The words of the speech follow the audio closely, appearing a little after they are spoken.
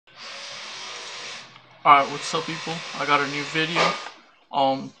Alright, what's up people? I got a new video.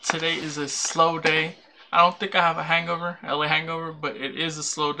 Today is a slow day. I don't think I have a hangover, LA hangover, but it is a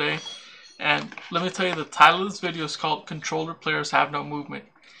slow day. And let me tell you, the title of this video is called Controller Players Have No Movement.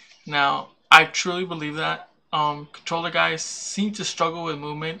 Now, I truly believe that. Controller guys seem to struggle with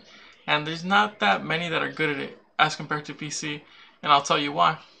movement, and there's not that many that are good at it as compared to PC, and I'll tell you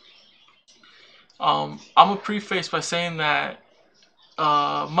why. I'm gonna preface by saying that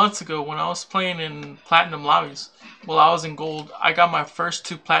months ago when I was playing in platinum lobbies. While I was in gold, I got my first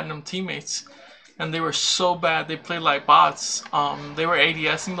two platinum teammates, and they were so bad. They played like bots. They were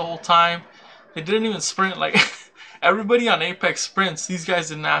ADSing the whole time. They didn't even sprint. Like everybody on Apex sprints, these guys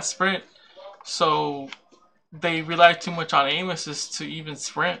did not sprint. So they relied too much on aim assist to even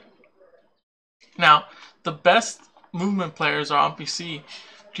sprint. Now, the best movement players are on PC.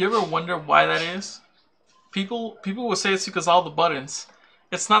 Do you ever wonder why that is? People will say it's because all the buttons.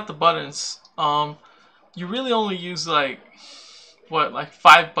 It's not the buttons. You really only use like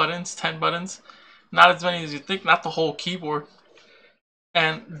 5 buttons, 10 buttons, not as many as you think, not the whole keyboard.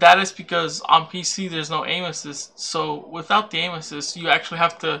 And that is because on PC there's no aim assist. So without the aim assist, you actually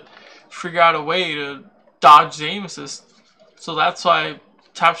have to figure out a way to dodge the aim assist. So that's why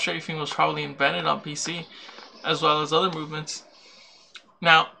tap strafing was probably invented on PC, as well as other movements.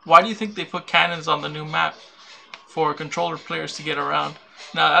 Now, why do you think they put cannons on the new map? For controller players to get around.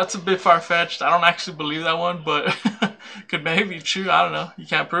 Now, that's a bit far-fetched. I don't actually believe that one, but could maybe be true. I don't know. You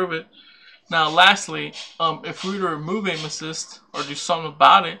can't prove it. Now, lastly, if we were to remove aim assist or do something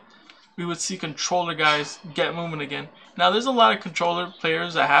about it, we would see controller guys get movement again. Now, there's a lot of controller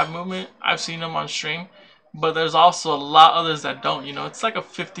players that have movement. I've seen them on stream, but there's also a lot others that don't. You know, it's like a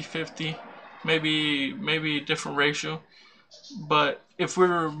 50-50, maybe a different ratio. But if we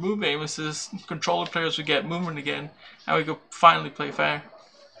remove aim assist, controller players would get movement again, and we could finally play fair.